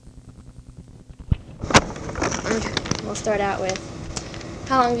we'll start out with,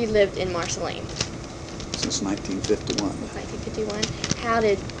 how long have you lived in Marceline? Since 1951. Since 1951. How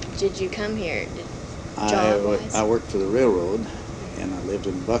did you come here? I worked for the railroad, and I lived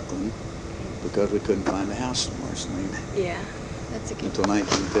in Buckland because we couldn't find a house in Marceline. Yeah, that's a good. Until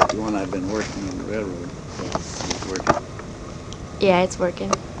 1951, I'd been working on the railroad. Yes. It was working. Yeah, it's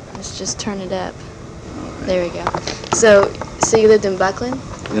working. Let's just turn it up. All right. There we go. So you lived in Buckland?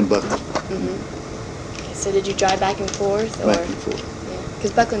 In Buckland. Mm-hmm. Okay, so did you drive back and forth? Or? Back and forth. Yeah,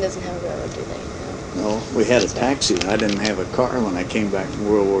 because Buckland doesn't have a railroad, do they? No, we had a taxi. I didn't have a car when I came back from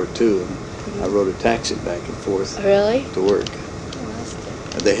World War II, and I rode a taxi back and forth Really? to work. Oh, that's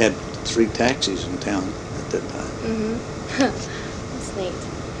good. They had 3 taxis in town at that time. Mm-hmm. That's neat.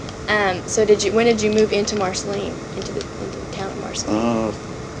 So when did you move into Marceline, into the town of Marceline?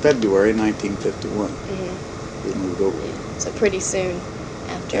 February 1951. Mm-hmm. We moved over. Yeah. So pretty soon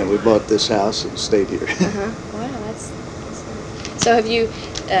after. And we bought this house and stayed here. Wow, that's nice. So have you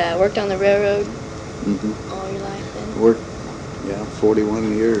worked on the railroad all your life then? Worked,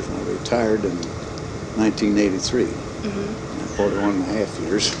 41 years. I retired in 1983. 41 and a half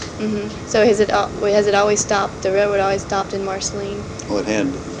years. So has it always stopped? The railroad always stopped in Marceline? Well, it had.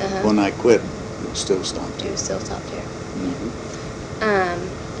 When I quit, it still stopped here. It was still stopped here.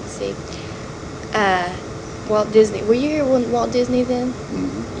 Let's see. Walt Disney. Were you here when Walt Disney then?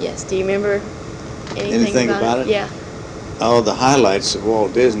 Yes. Do you remember anything about it? Yeah. Oh, the highlights of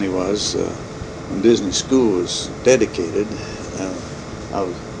Walt Disney was when Disney School was dedicated. I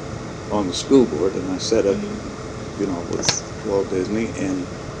was on the school board, and I set up, with Walt Disney. And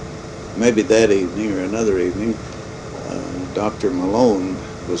maybe that evening or another evening, Dr. Malone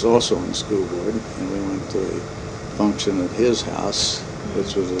was also on the school board, and we went to a function at his house,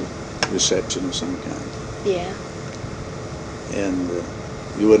 which was a reception of some kind. Yeah. And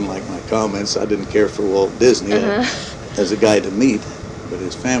you wouldn't like my comments. I didn't care for Walt Disney as a guy to meet, but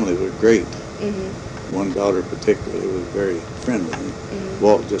his family were great. One daughter particularly was very friendly.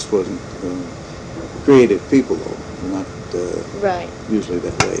 Walt just wasn't creative people, though, not usually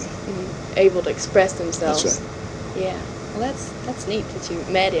that way. Able to express themselves. That's right. Yeah. Well, that's neat that you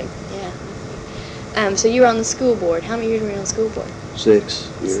met him. Yeah. So you were on the school board. How many years were you on the school board? 6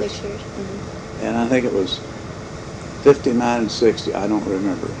 years. 6 years. And I think it was 59 and 60. I don't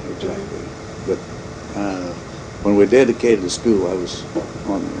remember exactly. But when we dedicated the school, I was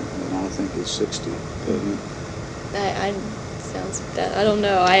on there, and I think it's 60. I don't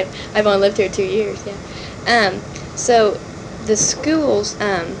know. I've only lived here 2 years. Yeah. So the schools.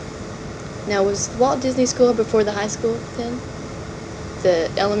 Now, was Walt Disney School before the high school then? The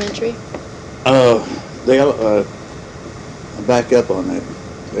elementary? Back up on that.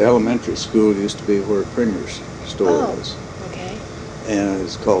 The elementary school used to be where Pringer's store was. Okay. And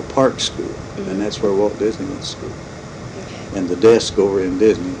it's called Park School, and that's where Walt Disney went to school. Okay. And the desk over in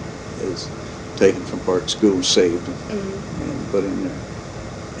Disney is taken from Park School, saved, and put in there.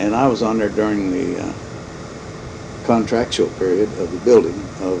 And I was on there during the contractual period of the building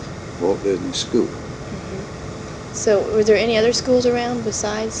of Walt Disney School. So, were there any other schools around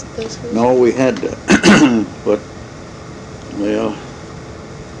besides those schools? No, we had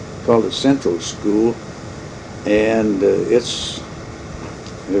called it Central School, and it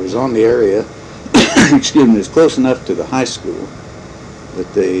was on the area. Excuse me, it's close enough to the high school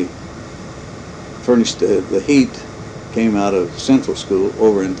that they furnished the heat came out of Central School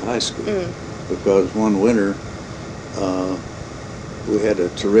over into high school because one winter we had a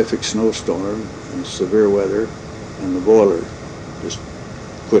terrific snowstorm and severe weather, and the boiler just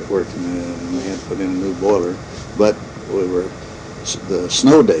quit working, and they had to put in a new boiler. But the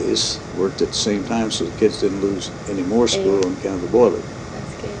snow days worked at the same time, so the kids didn't lose any more school on account of the boiler.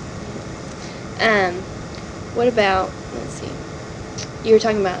 That's good. What about, let's see, you were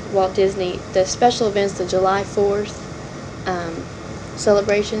talking about Walt Disney, the special events, the July 4th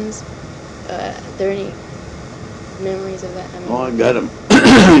celebrations. Are there any memories of that? I got them.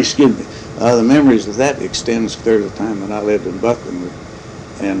 Excuse me. The memories of that extends clear to the time that I lived in Buckland,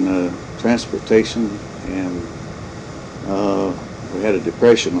 and transportation, and we had a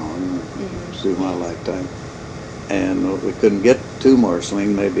depression on through my lifetime, and we couldn't get to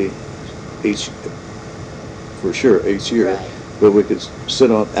Marceline maybe each year, but we could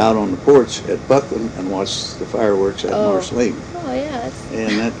sit out on the porch at Buckland and watch the fireworks at Marceline. Oh yeah,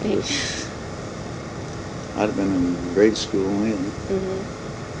 and that was. I'd have been in grade school then.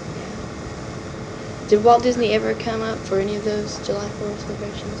 Did Walt Disney ever come up for any of those July 4th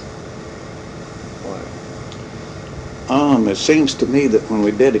celebrations? It seems to me that when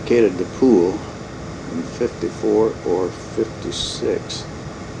we dedicated the pool in '54 or '56,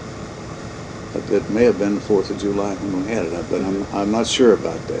 It may have been the 4th of July when we had it, but I'm not sure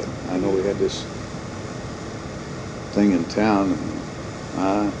about that. I know we had this thing in town,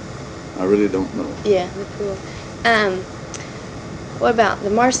 and I really don't know. Yeah, the pool. What about the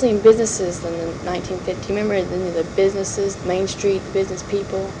Marceline businesses in the 1950s? Do you remember any of the businesses, Main Street, the business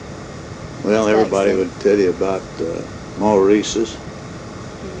people? Well, everybody would tell you about Maurice's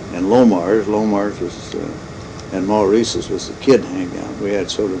and Lomar's. Lomar's was, and Maurice's was the kid hangout. We had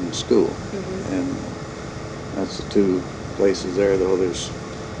sort of in school. And that's the two places there, though. There's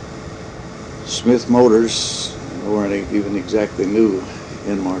Smith Motors, weren't even exactly new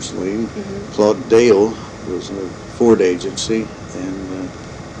in Marceline. Claude Dale was a Ford agency, and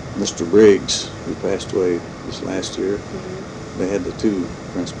Mr. Briggs, who passed away this last year, they had the two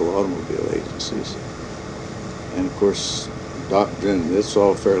principal automobile agencies. And of course, Doctrine, it's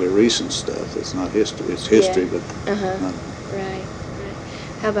all fairly recent stuff. It's not history. It's history, but not. Right.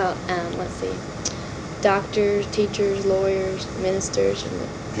 How about, let's see, doctors, teachers, lawyers, ministers?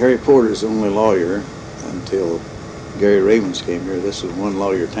 Harry Porter's the only lawyer until Gary Raymond's came here. This was one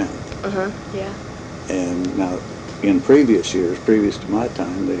lawyer town. Yeah. And now, in previous years, previous to my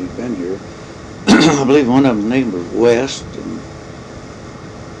time, they'd been here. I believe one of them named was West, and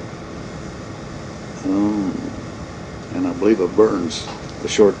I believe a Burns, a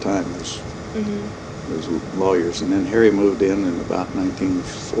short time was lawyers. And then Harry moved in about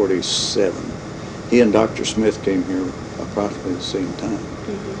 1947. He and Dr. Smith came here approximately the same time.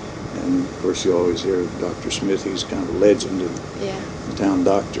 And of course, you always hear of Dr. Smith. He's kind of a legend and the town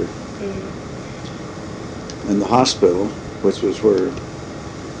doctor. And the hospital, which was where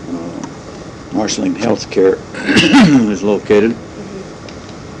Marceline Healthcare was located,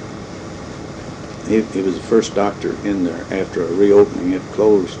 he was the first doctor in there after a reopening. It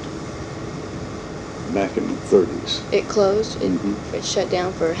closed back in the 30s. It closed? It shut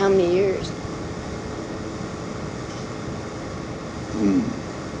down for how many years?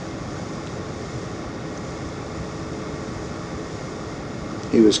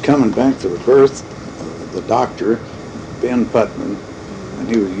 He was coming back for the birth of the doctor, Ben Putman, and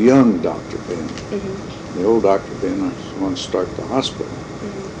he was young Dr. Ben. The old Dr. Ben was the one to start the hospital.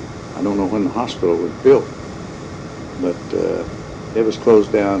 I don't know when the hospital was built, but it was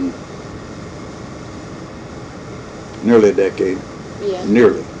closed down nearly a decade. Yeah.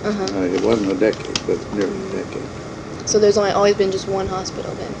 Nearly. It wasn't a decade, but nearly a decade. So there's always been just one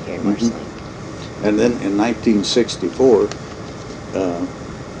hospital then here in Marceline. And then in 1964,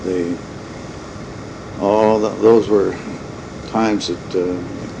 those were times that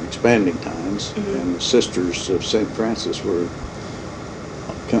expanding times, and the Sisters of St. Francis were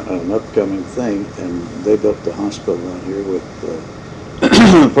an upcoming thing, and they built the hospital out here with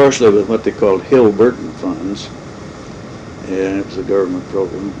partially with what they called Hill Burton funds, and it was a government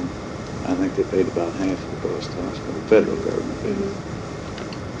program. I think they paid about half of the cost of the hospital, the federal government.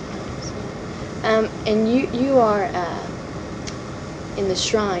 And you are in the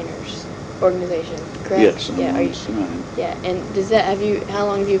Shriners organization, correct? Yes, I'm on the Shrine. Yeah, and does that how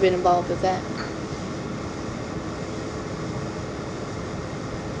long have you been involved with that?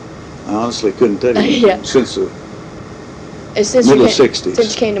 I honestly couldn't tell you. Since the middle 60s.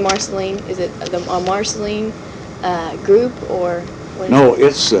 Since you came to Marceline, is it a Marceline group or? No,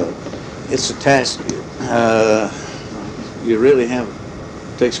 it's a task. You really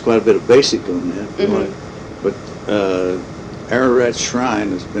takes quite a bit of basic on that. But Ararat Shrine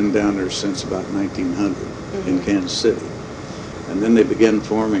has been down there since about 1900 in Kansas City. And then they began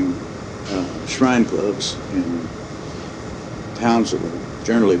forming shrine clubs in towns that were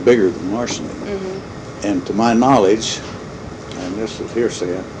generally bigger than Marceline. And to my knowledge, and this is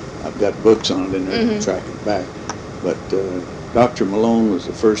hearsay, I've got books on it in there to track it back, but Dr. Malone was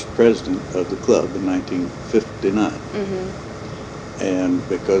the first president of the club in 1959. And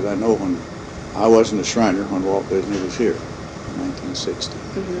because I know when I wasn't a Shriner when Walt Disney was here in 1960.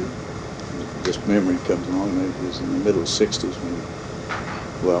 This memory comes along, it was in the middle 60s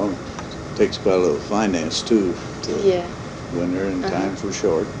when, it takes quite a little finance too to when there and times were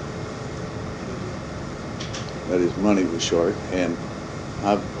short. That is, money was short, and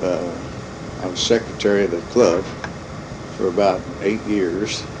I was secretary of the club for about 8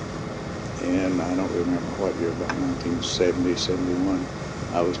 years, and I don't remember what year, about 1970, 71.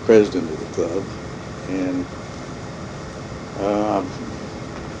 I was president of the club, and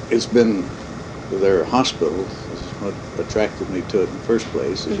it's been their hospital is what attracted me to it in the first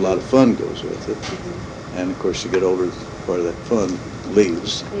place. There's a lot of fun goes with it, and of course you get older, part of that fun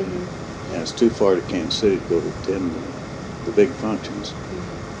leaves, and it's too far to Kansas City to go to attend the big functions.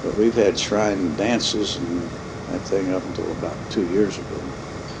 But we've had shrine dances and that thing up until about 2 years ago.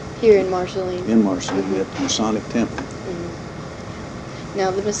 Here in Marceline. in Marceline at the Masonic Temple. Now,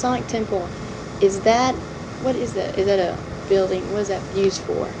 the Masonic Temple, is that, what is that? Is that a building? What is that used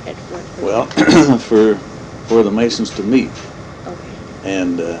for? Well, for the Masons to meet, Okay.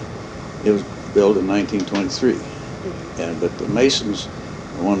 and it was built in 1923. But the Masons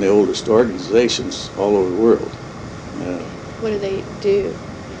are one of the oldest organizations all over the world. What do they do?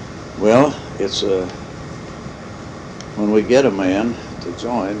 Well, it's when we get a man to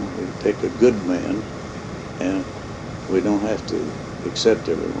join, we take a good man, and we don't have to accept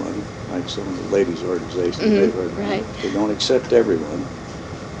everyone like some of the ladies' organizations. Right. They don't accept everyone,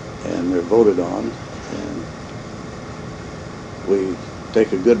 and they're voted on, and we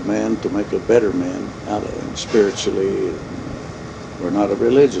take a good man to make a better man out of him spiritually. And we're not a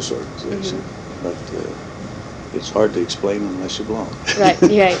religious organization, but it's hard to explain unless you belong. Right,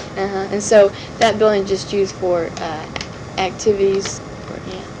 right. And so that building is just used for activities.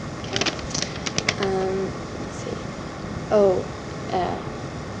 Yeah. Okay. Let's see. Oh,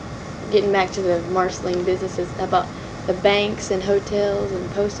 getting back to the Marceline businesses, about the banks and hotels and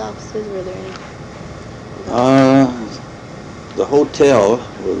post offices. Were there any? The hotel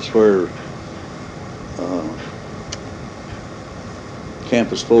was where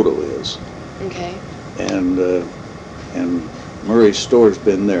Campus Photo is. Okay. And Murray's store's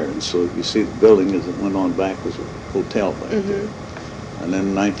been there, and so you see the building as it went on back was a hotel back there. And then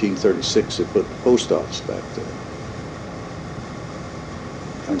in 1936 they put the post office back there.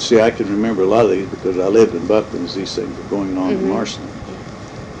 And see, I can remember a lot of these because I lived in Buckland as these things were going on in Marceline.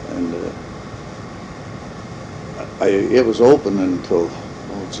 And it was open until,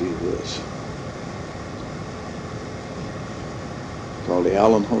 oh gee whiz, called the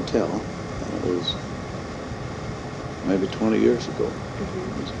Allen Hotel, and it was maybe 20 years ago.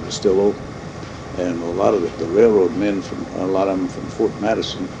 It was still open. And a lot of the railroad men, a lot of them from Fort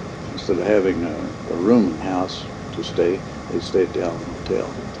Madison, instead of having a rooming house to stay, they stayed at the Allen Hotel.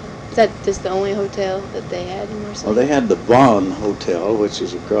 Is that just the only hotel that they had in Marceline? Well, they had the Vaughn Hotel, which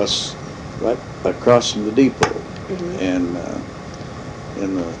is right across from the depot. And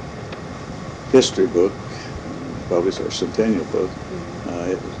in the history book, probably our centennial book,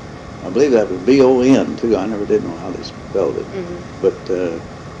 I believe that was V-O-N too. I never did know how they spelled it. But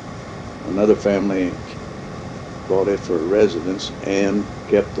another family bought it for a residence and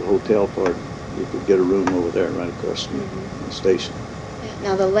kept the hotel part. You could get a room over there right across from the station.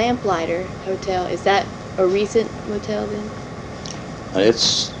 Now the Lamplighter Hotel, is that a recent hotel then?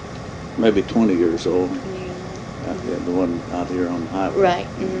 It's maybe 20 years old. The one out here on the highway. Right.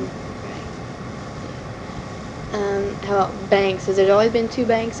 Right. How about banks? Has there always been two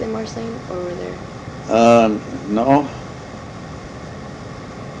banks in Marceline, or were there? No.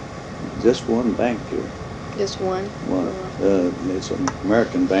 Just one bank here. Just one? One. It's an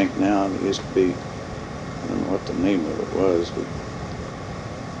American bank now, and it used to be, I don't know what the name of it was, but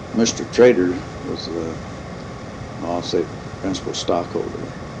Mr. Trader was I'll say principal stockholder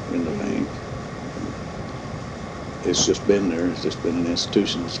in the bank. It's just been there. It's just been an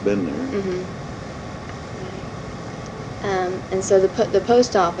institution that's been there. And so the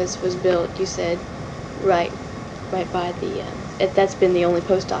post office was built, you said, right by the. That's been the only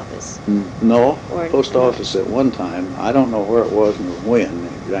post office. No, post office at one time. I don't know where it was nor when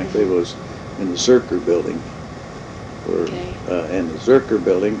exactly. It was in the Zerker building. Where, and the Zerker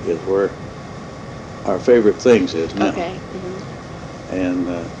building is where our favorite things is now. Okay. And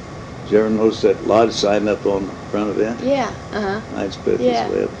did you ever notice that lodge sign up on the front of it? Yeah. Knight's Bed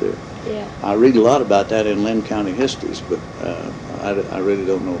is way up there. Yeah. I read a lot about that in Lynn County Histories, but I really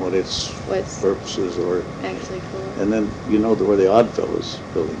don't know what its purposes or actually for. And then you know where the Oddfellows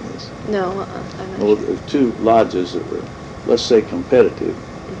building is. No, I'm not Well, there are two lodges that were, let's say, competitive.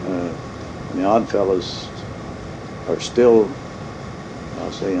 And the Oddfellows are still,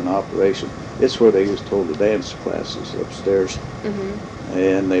 I'll say, in operation. It's where they used to hold the dance classes upstairs,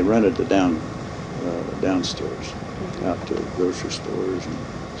 and they rented the downstairs out to grocery stores and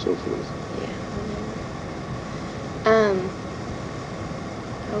so forth. Yeah.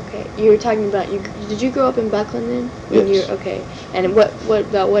 Okay. You were talking about Did you grow up in Buckland then? Yes. Okay. And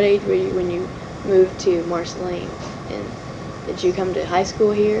what age were you when you moved to Marceline? And did you come to high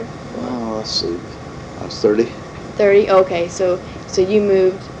school here? Well, let's see. I was 30. 30. Okay. So you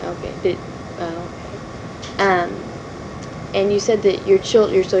moved. Okay. And you said that your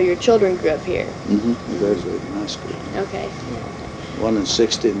children grew up here. Graduated from high school. Okay. One in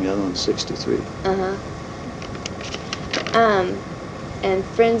 60 and the other in 63. And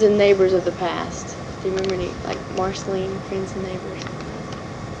friends and neighbors of the past. Do you remember any, like, Marceline friends and neighbors?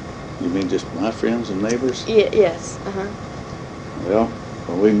 You mean just my friends and neighbors? Yes. Well,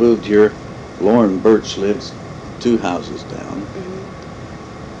 when we moved here, Lauren Birch lived 2 houses down,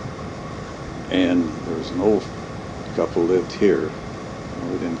 and there was an old couple lived here.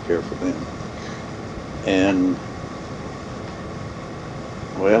 We didn't care for them. And,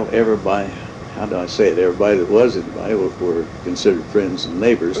 well, everybody, how do I say it? Everybody that was anybody were considered friends and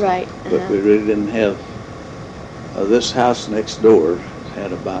neighbors. Right. But we really didn't have, this house next door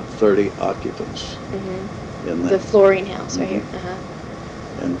had about 30 occupants in The that. Flooring house right here.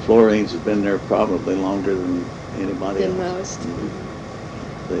 And Florine's has been there probably longer than anybody The else. most.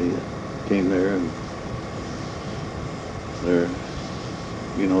 They came there, and their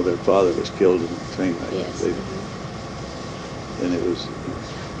father was killed in a train wreck. Yes. And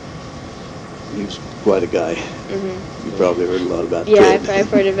he was quite a guy. You probably heard a lot about Yeah, Ted. I've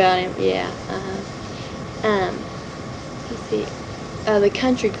heard about him. Yeah. Let's see. The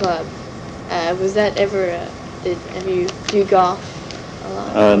country club. Was that ever? Have you do golf a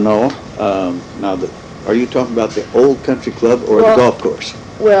lot? No. Now, are you talking about the old country club or Well, the golf course?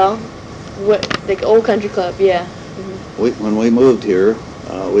 Well, what the old country club? Yeah. When we moved here,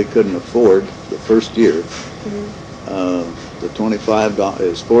 we couldn't afford the first year. The $25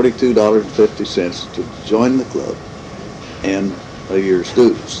 is $42.50 to join the club, and a year's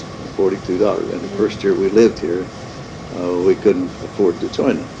dues, $42. And the first year we lived here, we couldn't afford to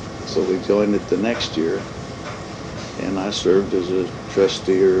join it, so we joined it the next year. And I served as a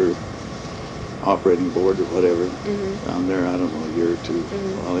trustee or operating board or whatever down there. I don't know, a year or two.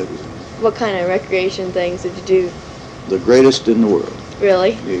 While it was What kind of recreation things did you do? the greatest in the world.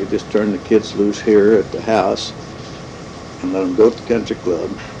 Really? You could just turn the kids loose here at the house and let them go to the country club,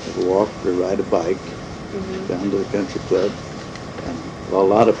 walk or ride a bike down to the country club. And a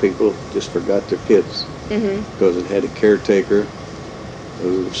lot of people just forgot their kids because it had a caretaker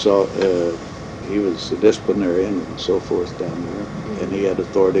who saw, he was a disciplinarian and so forth down there, and he had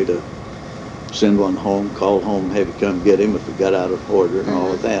authority to send one home, call home, have you come get him if he got out of order and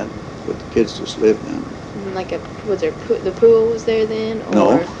all of that. But the kids just lived down there. Was there the pool was there then? Or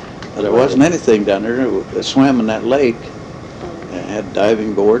No, there wasn't anything down there. It swam in that lake. It had a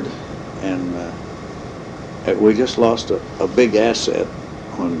diving board, and we just lost a big asset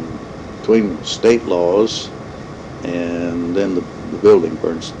between state laws and then the building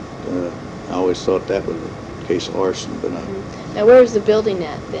burns. I always thought that was a case of arson, but Now, where was the building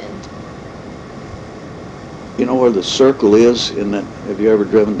at then? you know where the circle is in that? Have you ever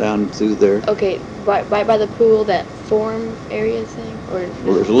driven down through there? Okay, right by the pool, that forum area thing, or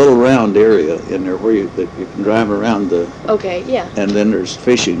Well, there's a little round area in there where you can drive around the. Okay, yeah. And then there's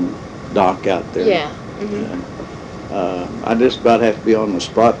fishing dock out there. Yeah. I just about have to be on the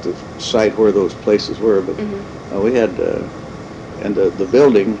spot to cite where those places were, but we had, and the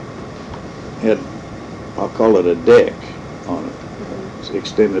building had, I'll call it a deck on it. It's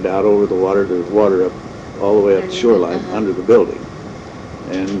extended out over the water. There's water up all the way up the shoreline under the building,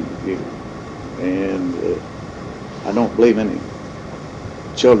 and I don't believe any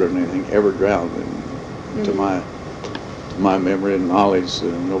children or anything ever drowned. And to my memory and knowledge,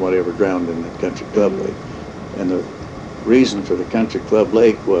 nobody ever drowned in the country club lake. And the reason for the country club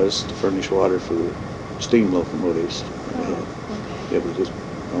lake was to furnish water for the steam locomotives. It was just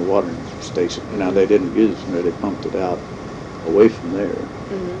a watering station. Now they didn't use it there; they pumped it out away from there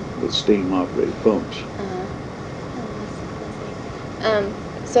with steam-operated pumps.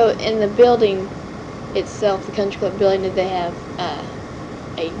 So in the building itself, the country club building, did they have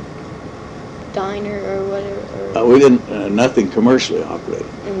a diner or whatever? We didn't, nothing commercially operated,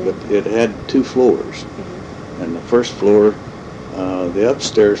 but it had 2 floors. And the first floor, the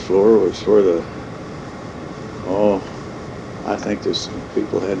upstairs floor was where I think this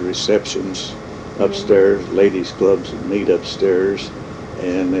people had receptions upstairs, ladies' clubs would meet upstairs,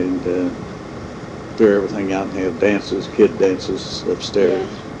 and then clear everything out and have dances, kid dances upstairs.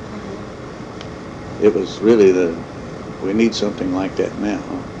 It was really we need something like that now.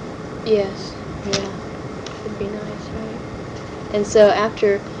 Yes, yeah, would be nice, right? And so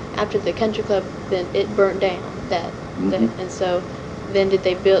after the country club, then it burnt down. And so then did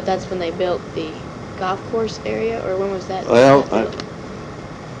they build? That's when they built the golf course area, or when was that? Well,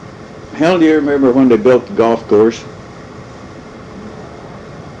 hell, do you remember when they built the golf course?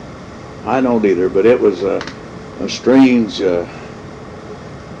 I don't either, but it was a strange.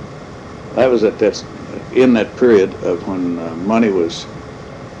 That was in that period of when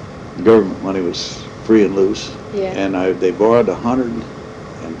government money was free and loose. Yeah. And they borrowed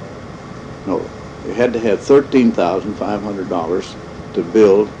they had to have $13,500 to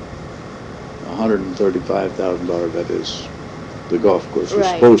build $135,000. That is, the golf course was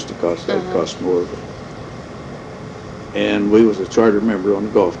supposed to cost. That cost more. and we was a charter member on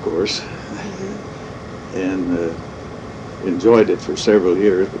the golf course, Mm-hmm. and enjoyed it for several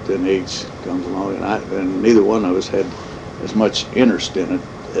years. But then age comes along, and neither one of us had as much interest in it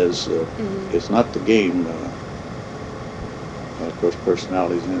as Mm-hmm. it's not the game. Of course,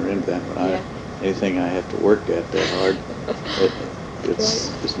 personalities enter into that, but Yeah. anything I have to work at that hard,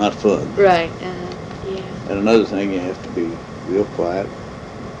 it's not fun. Right. Yeah. And another thing, you have to be real quiet,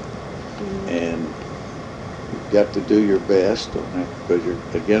 Mm-hmm. and you've got to do your best on that because you're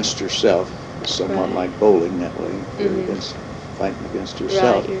against yourself. It's somewhat Right. like bowling that way. You're Mm-hmm. fighting against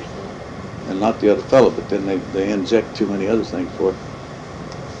yourself, Right. Yourself. and not the other fellow. But then they inject too many other things for it.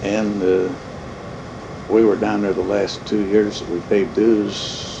 And we were down there the last 2 years that we paid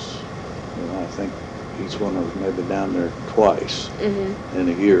dues. I think each one of us maybe down there twice Mm-hmm. in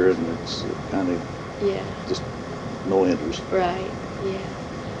a year, and it's kind of Yeah. just no interest. Right. Yeah.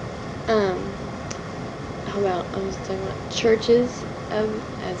 How about I was talking about churches?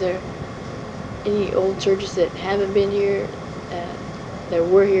 Is there any old churches that haven't been here, that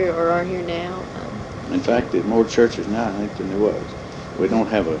were here or are here now? In fact, there's more churches now, I think, than there was. We don't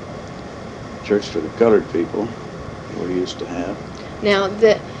have a church for the colored people we used to have. Now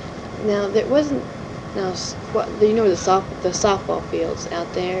that wasn't what you know, the softball fields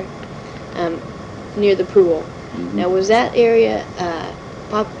out there, near the pool. Mhm. Now, was that area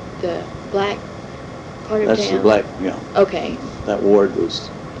the black part of That's town? the black, yeah. Okay. That ward was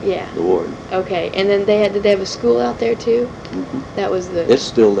Yeah. the ward. Okay. And then did they have a school out there too? Hmm. That was It's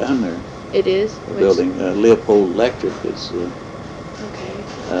still down there. It is? The building, Leopold Electric is.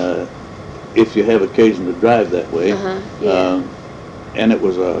 Okay. If you have occasion to drive that way. Yeah. And it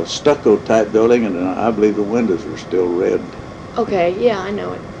was a stucco type building, and I believe the windows are still red. Okay. Yeah, I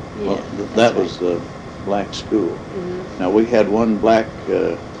know it. Yeah. Well, that was the black school. Mm-hmm. Now we had one black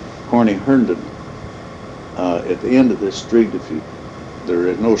Corny Herndon at the end of this street. There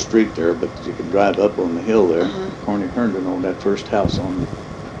is no street there, but you can drive up on the hill there. Corny Herndon owned that first house on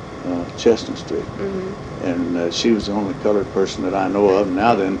Chestnut Street, Mm-hmm. and she was the only colored person that I know of.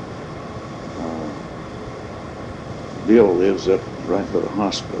 Now then, Bill lives up right by the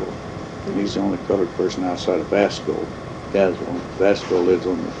hospital. Mm-hmm. He's the only colored person outside of Vasco. Vasco lives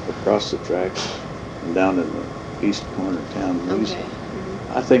across the tracks and down in the east corner of town. Okay.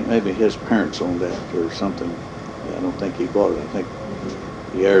 Mm-hmm. I think maybe his parents owned that or something. I don't think he bought it. I think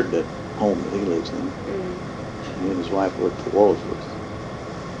he heired that home that he lives in. Mm-hmm. He and his wife worked for Walsworth.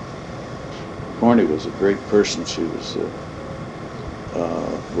 Corny was a great person. She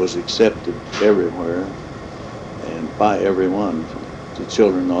was accepted everywhere and by everyone, the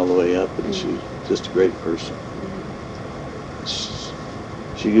children all the way up, and she's just a great person.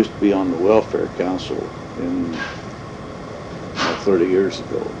 She used to be on the welfare council in 30 years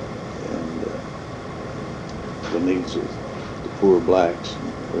ago, and the needs of the poor blacks,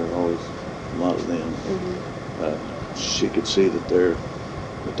 there are always a lot of them. Mm-hmm. She could see that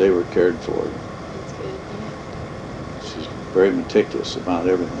they were cared for. That's good. Yeah. She's very meticulous about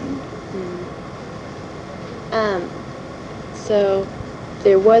everything. So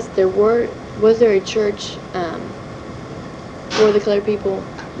was there a church for the colored people?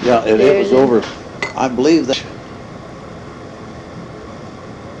 Yeah, and it was over. I believe that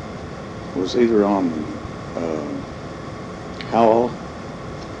was either on Howell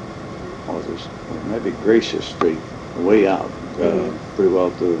or maybe Gracious Street, way out, pretty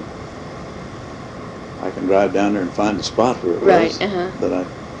well to. I can drive down there and find the spot where it was, but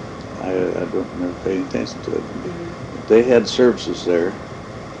I don't never pay any attention to it. They had services there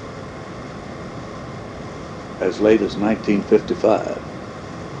as late as 1955.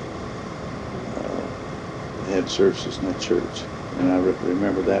 They had services in that church, and I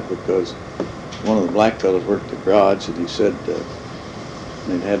remember that because one of the black fellows worked at the garage, and he said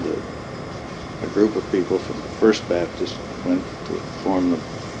they'd had a group of people from the First Baptist went to form the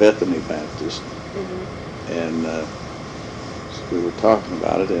Bethany Baptist, and we were talking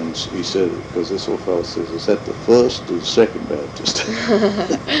about it, and he said, because this old fellow says, is that the First or the Second Baptist?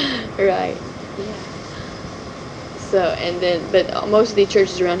 Right. Yeah. So, but most of the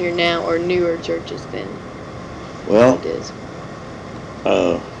churches around here now are newer churches than Well, it is.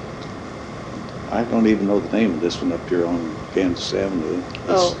 I don't even know the name of this one up here on Kansas Avenue.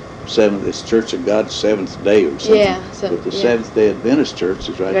 It's Church of God Seventh Day or something. Yeah. But the Seventh Day Adventist Church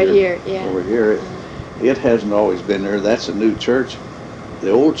is right here. Yeah. Over here. It hasn't always been there. That's a new church. The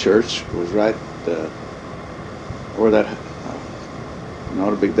old church was right where that,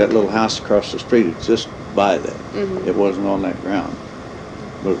 that little house across the street. It's just by that. Mm-hmm. It wasn't on that ground,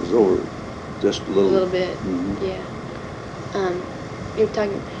 but it was over just a little. A little bit. Mm-hmm. Yeah. You're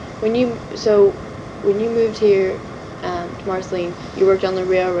talking when you moved here. Marceline, you worked on the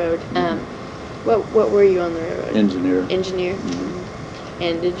railroad. What were you on the railroad? Engineer. Engineer. Mm-hmm.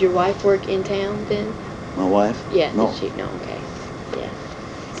 And did your wife work in town then? My wife? Yeah. No. Did she? No. Okay. Yeah.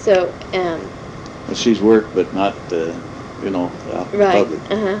 So. Well, she's worked, but not, out in Right. public.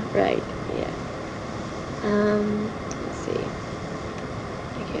 Right. Yeah. Let's see.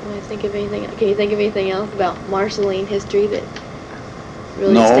 I can't really think of anything. Can you think of anything else about Marceline history that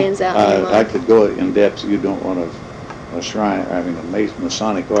really stands out in your mind? I could go in depth. You don't want a shrine, a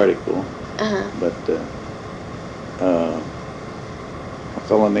Masonic article. But a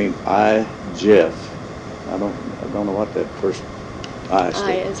fellow named Jeff. I don't know what that first I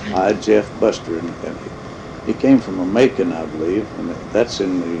is. Jeff Buster, and he came from a Macon, I believe, and that's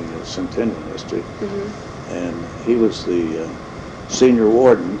in the Centennial history. And he was the senior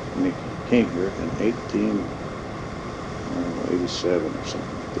warden when he came here in 1887 or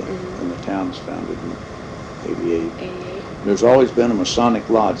something like that. And the town was founded in 88. There's always been a Masonic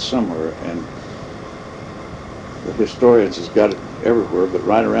lodge somewhere, and the historians has got it everywhere, but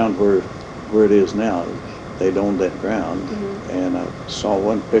right around where it is now, they'd owned that ground. And I saw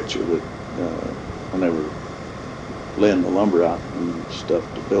one picture with when they were laying the lumber out and stuff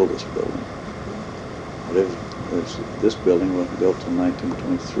to build this building. But this building wasn't built in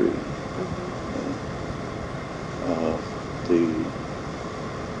 1923. The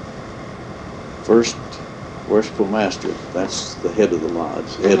first worshipful master, that's the head of the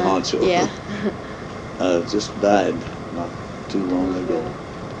lodge, Ed Honcho, just died not too long ago.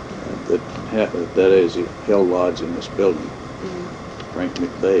 That is, he held lodge in this building, Frank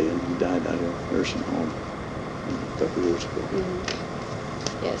McVeigh, and he died out of a nursing home a couple years ago.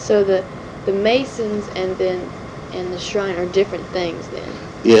 Yeah, so the Masons and the shrine are different things then.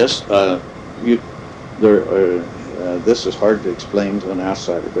 Yes, this is hard to explain to an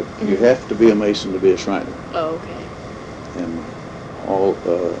outsider, but you have to be a Mason to be a Shriner. Oh, okay.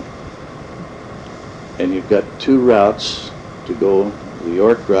 And you've got two routes to go: the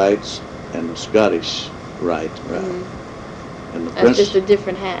York Rites and the Scottish Rite route. And that's just a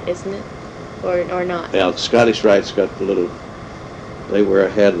different hat, isn't it? Or not? Yeah, the Scottish Rite's got the little. They wear a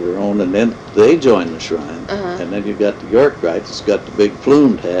hat of their own, and then they join the shrine. And then you've got the York Rite that's got the big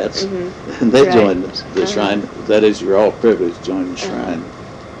plumed hats, and they join the shrine. That is, you're all privileged to join the shrine.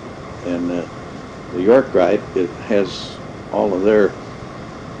 And the York Rite, it has all of their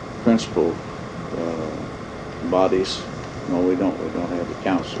principal bodies. No, we don't. We don't have the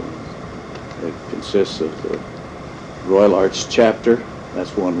council. It consists of the Royal Arch Chapter.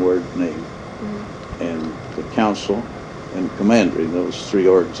 That's one word name, and the council. And commandery, those three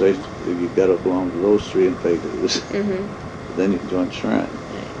organizations, you've got to belong to those three and pay dues. Then you can join the shrine.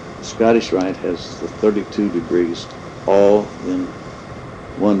 The Scottish Rite has the 32 degrees all in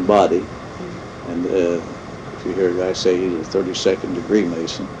one body. And if you hear a guy say he's a 32nd degree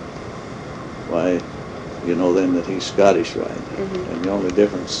Mason, why, you know then that he's Scottish Rite. And the only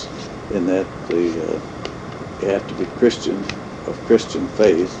difference in that, you have to be Christian, of Christian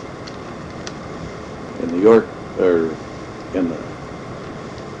faith. In the York, or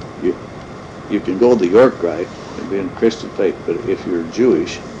you can go the York Rite and be in Christian faith, but if you're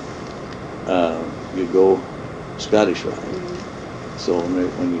Jewish, you go Scottish Rite. So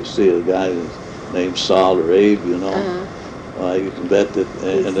when you see a guy named Saul or Abe, you can bet that,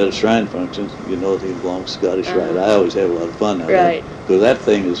 and at a shrine function, you know that he belongs to Scottish Rite. I always have a lot of fun out there, because that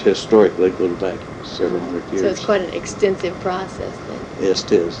thing is historic. They go back several hundred years. So it's quite an extensive process then. Yes,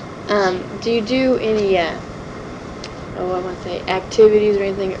 it is. Do you do any activities or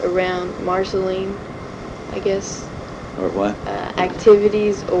anything around Marceline, I guess? Or what?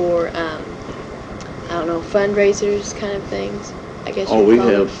 Activities or, I don't know, fundraisers kind of things, I guess. Oh, we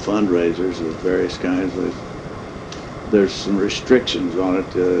have fundraisers of various kinds. There's some restrictions on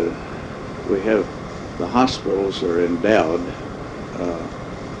it. We have, the hospitals are endowed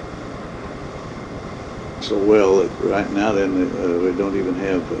so well that right now then we don't even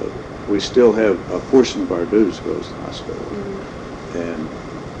have, we still have a portion of our dues goes to the hospital. And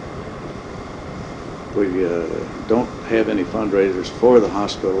we don't have any fundraisers for the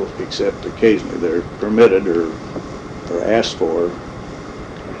hospital except occasionally. They're permitted or asked for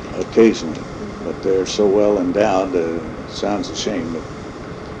occasionally, but they're so well endowed, it sounds a shame that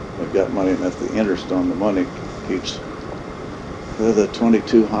they've got money enough. The interest on the money keeps the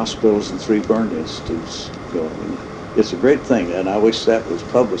 22 hospitals and 3 burn institutes going. And it's a great thing, and I wish that was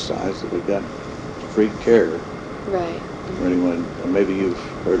publicized, that we got free care. Right. For anyone, maybe you've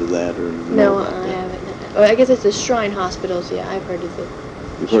heard of that or no, I haven't. Oh, I guess it's the Shrine Hospitals. Yeah, I've heard of it.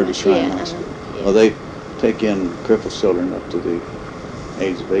 You've heard of Shrine Hospital? Yeah. Well, they take in crippled children up to the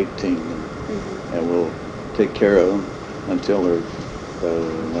age of 18, and we'll take care of them. until they're,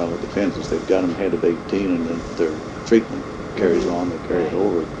 well, it depends. If they've got them ahead of 18 and then their treatment carries on, they carry it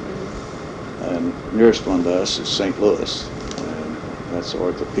over. And the nearest one to us is St. Louis, and that's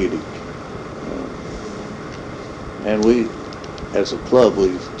orthopedic. And we, as a club,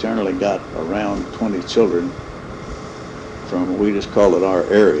 we've generally got around 20 children from, we just call it our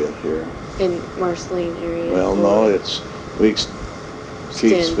area here. In Marceline area? Well, no, it's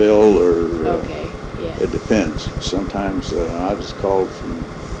Keithsville or, okay, yeah. it depends. Sometimes I was called from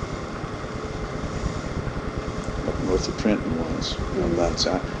up north of Trenton once, about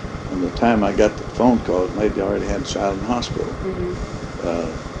side. And the time I got the phone call, maybe I already had a child in the hospital.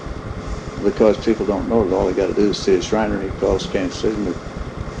 Because people don't know that all they got to do is see a Shriner, he calls Kansas City, and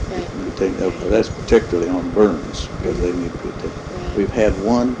be taken up. That's particularly on burns, because they need to be taken. We've had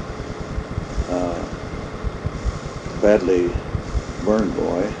one badly burned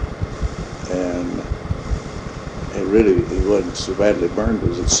boy, and he wasn't so badly burned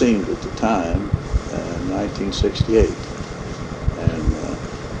as it seemed at the time, in 1968. And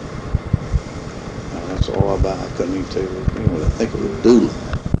that's all about, I couldn't even tell you, I think it was Doolin.